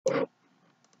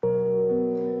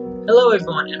Hello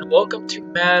everyone and welcome to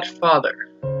Mad Father.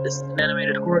 This is an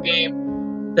animated horror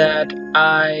game that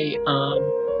I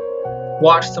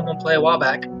watched someone play a while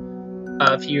back,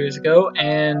 a few years ago,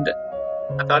 and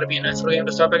I thought it'd be a nice little game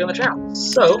to start back on the channel.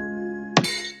 So,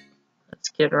 let's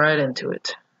get right into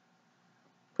it.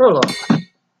 Prologue.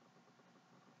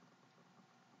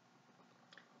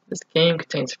 This game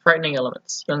contains frightening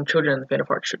elements. Young children and the faint of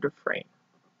heart should refrain.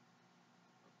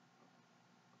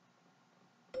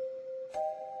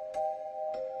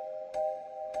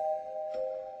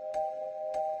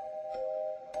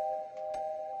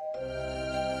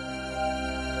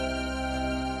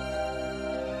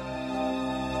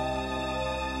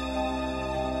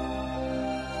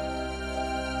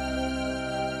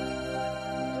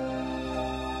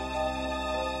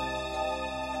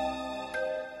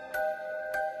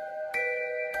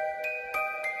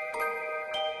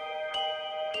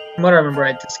 From what I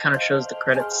remember, this kind of shows the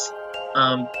credits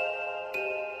in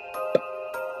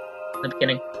the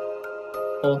beginning.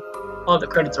 Well, all the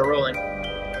credits are rolling.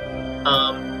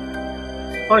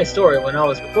 Funny story, when I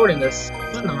was recording this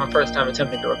isn't my first time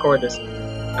attempting to record this.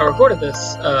 I recorded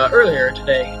this earlier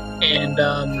today, and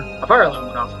a fire alarm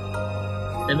went off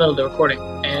in the middle of the recording,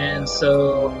 and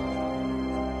so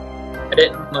I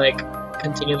didn't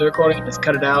continue the recording, just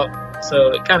cut it out. So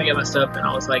it kind of got messed up, and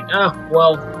I was like, oh,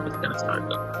 well, it's gonna start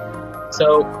though.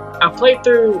 So I played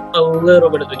through a little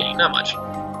bit of the game, not much.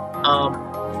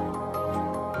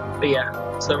 But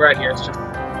yeah, so right here, it's just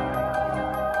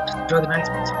enjoy the nice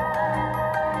music.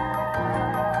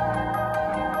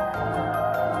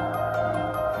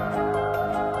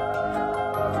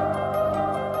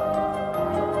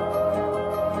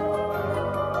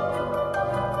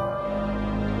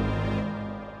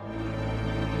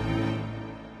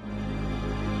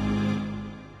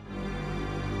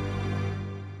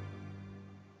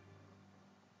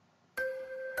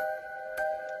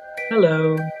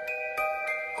 Hello.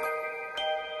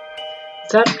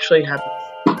 This actually happens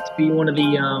to be one of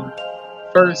the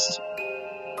first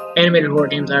animated horror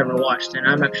games I ever watched, and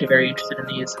I'm actually very interested in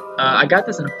these. I got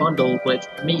this in a bundle with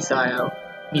Misayo,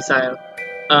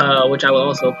 which I will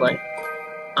also play.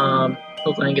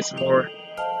 Hopefully I can get some more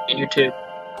in here too.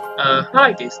 I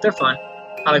like these, they're fun.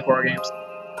 I like horror games.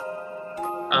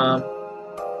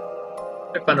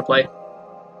 They're fun to play.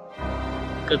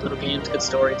 Good little games, good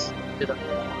stories. Do them.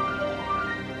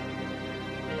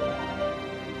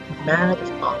 Mad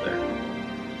Father.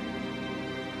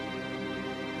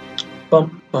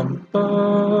 Bum bum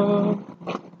bum.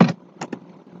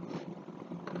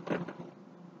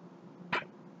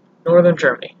 Northern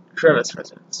Germany. Trevis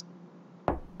residence.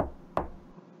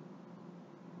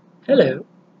 Hello.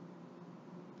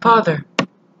 Father.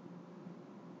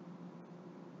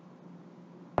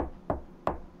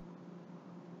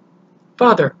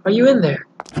 Father, are you in there?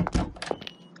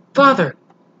 Father!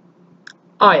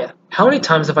 Aya, how many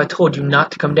times have I told you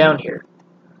not to come down here?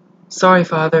 Sorry,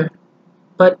 Father,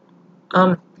 but,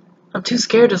 I'm too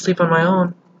scared to sleep on my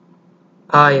own.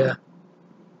 Aya.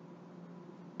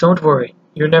 Don't worry,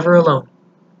 you're never alone.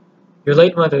 Your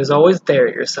late mother is always there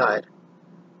at your side.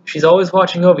 She's always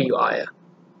watching over you, Aya.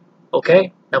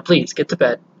 Okay, now please, get to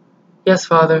bed. Yes,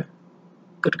 Father.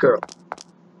 Good girl.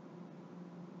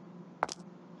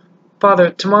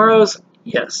 Father, tomorrow's,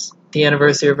 yes, the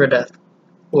anniversary of her death.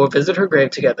 We'll visit her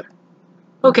grave together.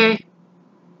 Okay.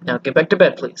 Now get back to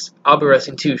bed, please. I'll be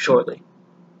resting too shortly.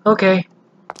 Okay.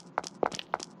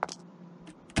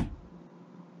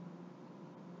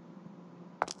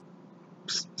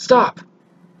 Stop!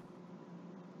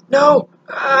 No!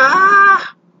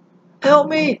 Ah! Help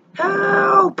me!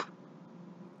 Help!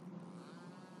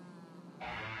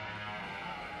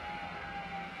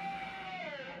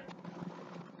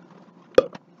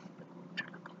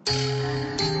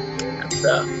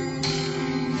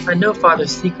 I know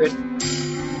Father's secret.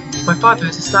 My father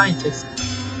is a scientist.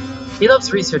 He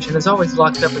loves research and is always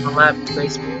locked up in the lab in the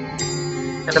basement.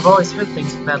 And I've always heard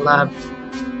things from that lab.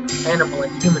 Animal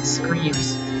and human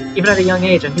screams. Even at a young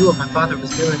age, I knew what my father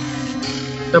was doing.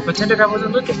 So I pretended I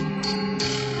wasn't looking.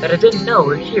 That I didn't know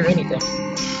or hear anything.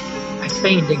 I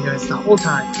feigned ignorance the whole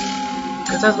time.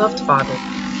 Because I loved Father.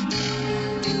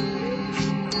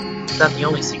 It's not the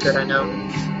only secret I know.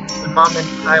 When Mom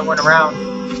and I went around,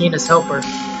 he and his helper,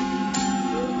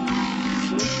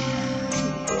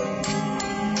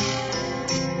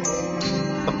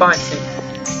 a fine thing.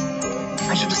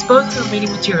 I should dispose of the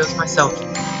remaining materials myself.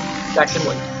 That can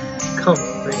wait. Come,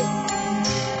 Rita.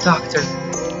 Doctor.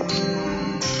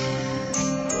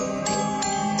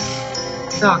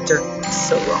 Doctor, it's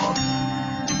so wrong.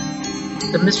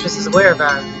 The mistress is aware of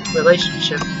our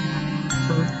relationship.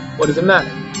 What does it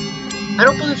matter? I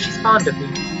don't believe she's fond of me.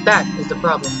 That is the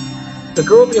problem. The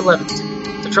girl will be 11 soon.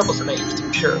 It's a troublesome age, to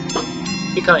be sure.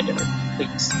 Be kind to her,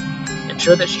 please.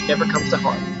 Ensure that she never comes to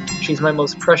harm. She's my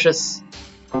most precious...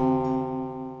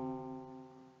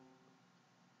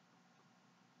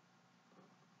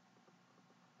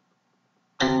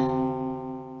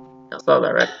 I saw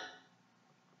that right.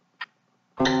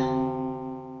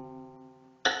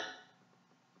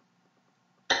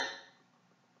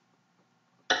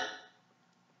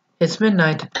 It's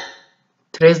midnight.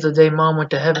 Today's the day Mom went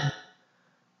to heaven.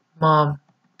 Mom.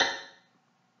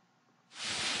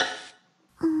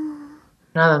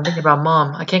 Now that I'm thinking about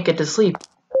Mom, I can't get to sleep.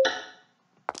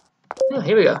 Yeah,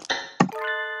 here we go.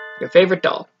 Your favorite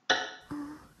doll.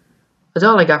 The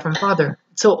doll I got from Father.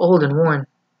 It's so old and worn.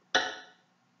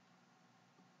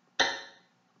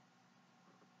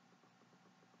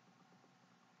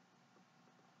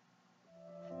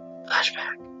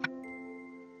 Flashback.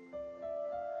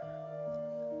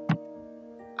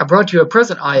 I brought you a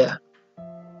present, Aya.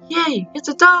 Yay, it's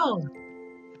a doll!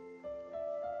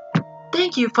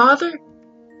 Thank you, Father!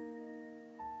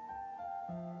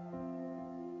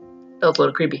 That was a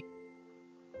little creepy.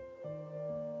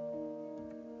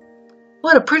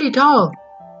 What a pretty doll!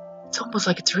 It's almost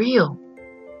like it's real.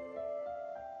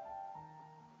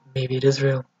 Maybe it is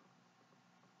real.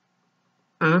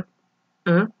 A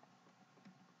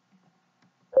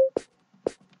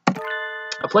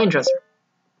plain dresser.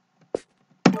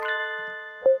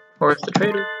 Horace the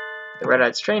Trader. The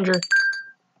Red-Eyed Stranger.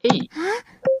 Hey!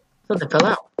 Something fell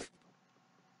out.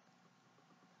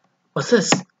 What's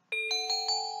this?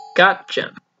 Got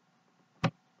gem.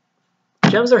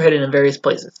 Gems are hidden in various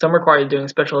places. Some require doing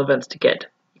special events to get.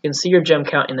 You can see your gem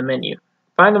count in the menu.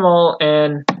 Find them all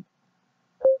and...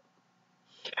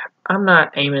 I'm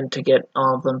not aiming to get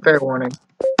all of them. Fair warning.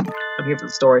 I'm here for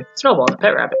the story. Snowball, the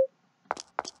pet rabbit.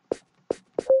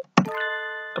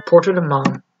 A portrait of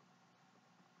Mom.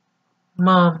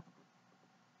 Mom.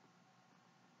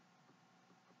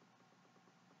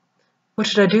 What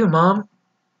should I do, Mom?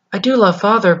 I do love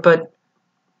Father, but...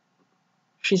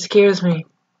 she scares me.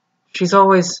 She's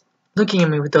always looking at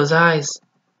me with those eyes.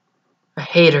 I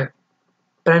hate her.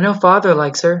 But I know Father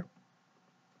likes her.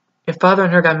 If Father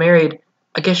and her got married,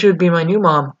 I guess she would be my new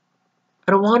mom.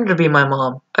 I don't want her to be my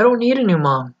mom. I don't need a new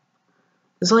mom.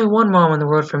 There's only one mom in the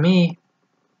world for me.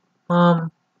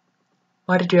 Mom,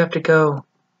 why did you have to go?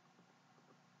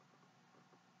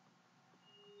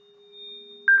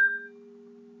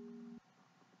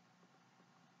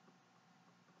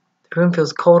 The room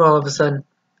feels cold all of a sudden. I'm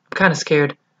kind of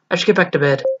scared. I should get back to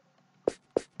bed.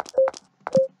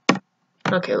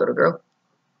 Okay, little girl.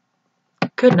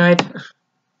 Good night.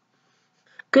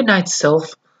 Good night,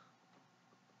 self.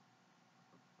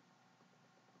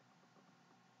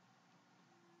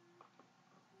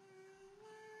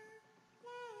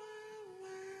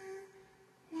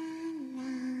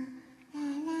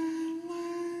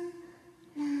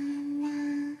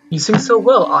 You sing so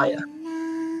well, Aya.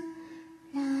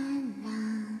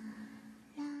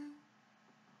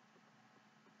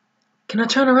 Can I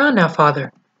turn around now,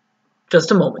 Father?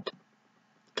 Just a moment.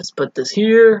 Just put this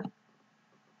here.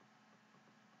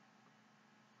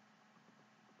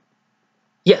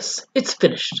 Yes, it's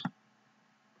finished.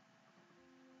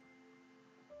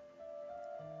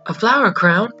 A flower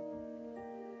crown?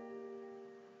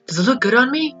 Does it look good on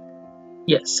me?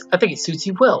 Yes, I think it suits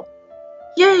you well.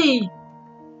 Yay!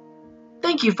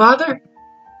 Thank you, Father.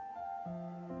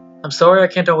 I'm sorry I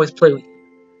can't always play with you.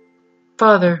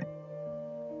 Father.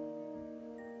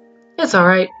 It's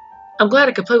alright. I'm glad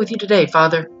I could play with you today,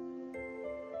 Father.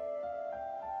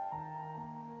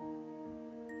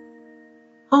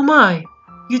 Oh my,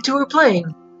 you two are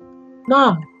playing.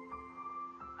 Mom.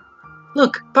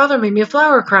 Look, Father made me a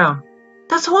flower crown.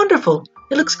 That's wonderful.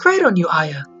 It looks great on you,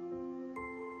 Aya.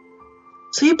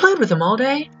 So you played with him all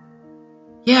day?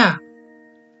 Yeah.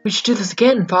 We should do this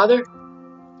again, Father.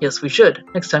 Yes, we should.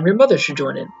 Next time your mother should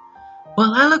join in.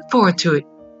 Well, I look forward to it.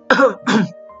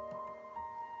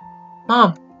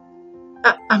 Mom.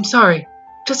 I'm sorry.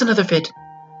 Just another fit.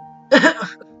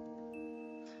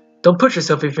 Don't push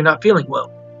yourself if you're not feeling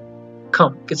well.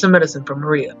 Come, get some medicine from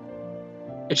Maria.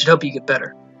 It should help you get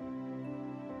better.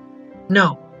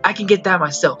 No, I can get that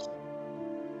myself.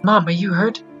 Mom, are you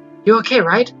hurt? You okay,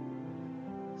 right?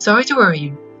 Sorry to worry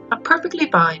you. I'm perfectly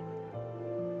fine.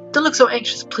 Don't look so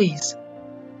anxious, please.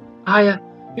 Aya,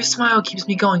 your smile keeps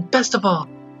me going best of all.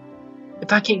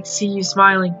 If I can't see you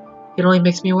smiling, it only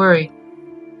makes me worry.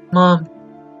 Mom.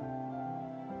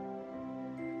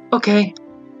 Okay,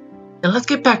 now let's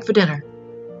get back for dinner.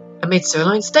 I made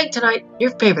sirloin steak tonight,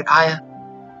 your favorite, Aya.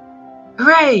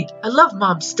 Hooray! I love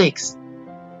Mom's steaks.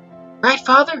 Right,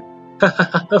 Father?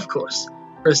 Of course.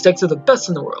 Her steaks are the best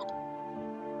in the world.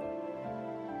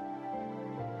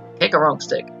 like a wrong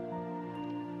stick.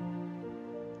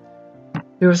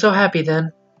 We were so happy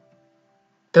then.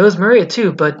 There was Maria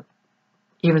too, but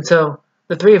even so,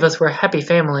 the three of us were a happy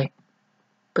family.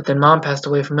 But then Mom passed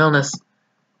away from illness,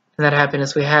 and that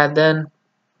happiness we had then,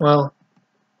 well...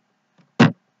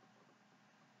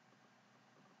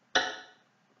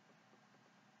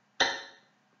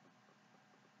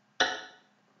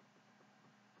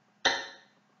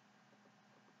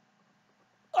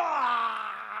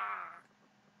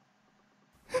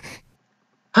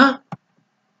 Huh?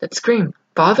 That scream.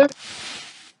 Father?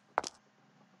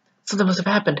 Something must have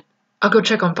happened. I'll go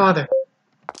check on Father.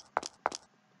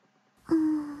 I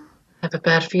have a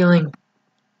bad feeling.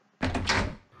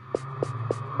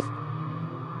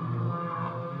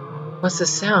 What's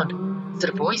this sound? Is it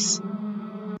a voice?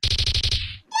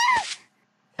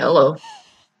 Hello.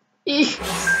 Eek.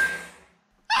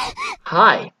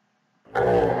 Hi.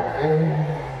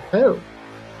 Oh.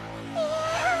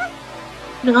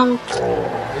 No.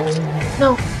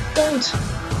 No, don't.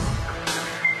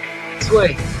 This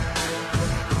way.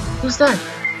 Who's that?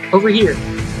 Over here.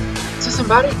 Is there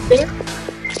somebody there?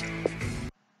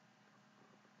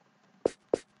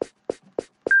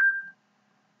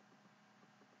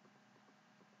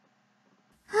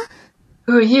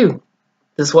 Who are you?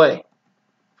 This way.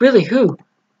 Really, who?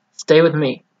 Stay with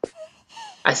me.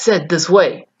 I said this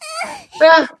way.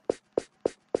 Ah!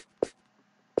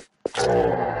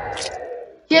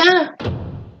 Yeah!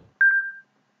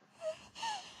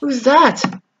 Who's that?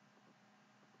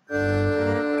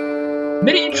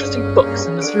 Many interesting books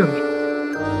in this room.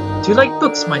 Do you like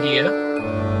books, my dear?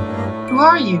 Who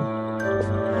are you?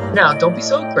 Now, don't be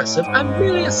so aggressive. I'm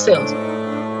merely a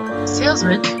salesman.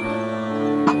 Salesman?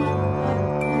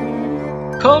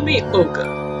 Call me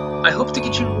Oka. I hope to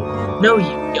get to know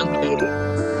you, young lady.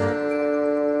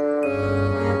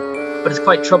 But it's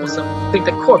quite troublesome to think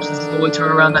that corpses slowly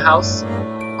turn around the house.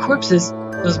 Corpses?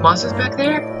 Those monsters back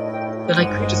there? They're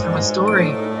like creatures from a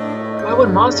story. Why would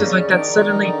monsters like that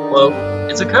suddenly... Well,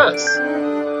 it's a curse.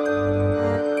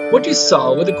 What you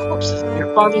saw were the corpses of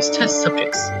your father's test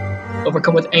subjects.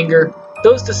 Overcome with anger,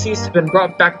 those deceased have been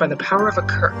brought back by the power of a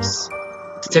curse.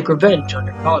 To take revenge on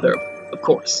your father, of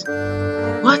course.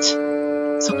 What?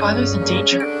 So Father's in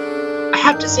danger? I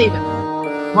have to save him.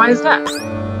 Why is that?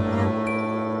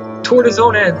 Toward his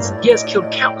own ends, he has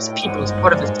killed countless people as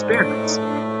part of his experiments.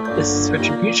 This is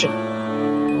retribution.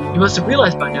 You must have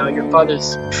realized by now your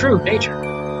father's true nature.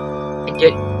 And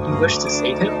yet, you wish to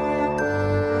save him?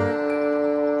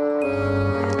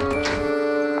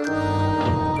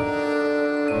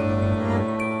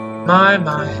 My.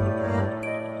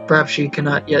 Perhaps she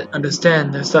cannot yet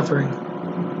understand their suffering.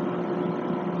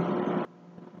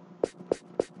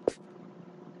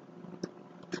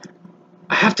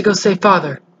 I have to go save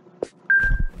Father.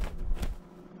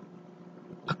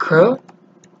 A crow?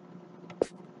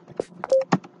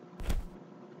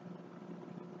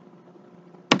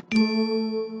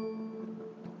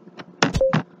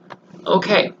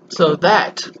 Okay, so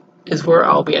that is where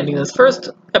I'll be ending this first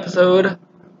episode.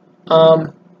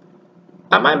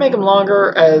 I might make them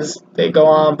longer as they go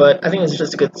on, but I think this is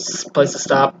just a good place to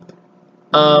stop.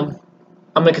 I'm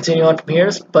going to continue on from here,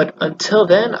 but until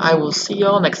then, I will see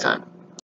y'all next time.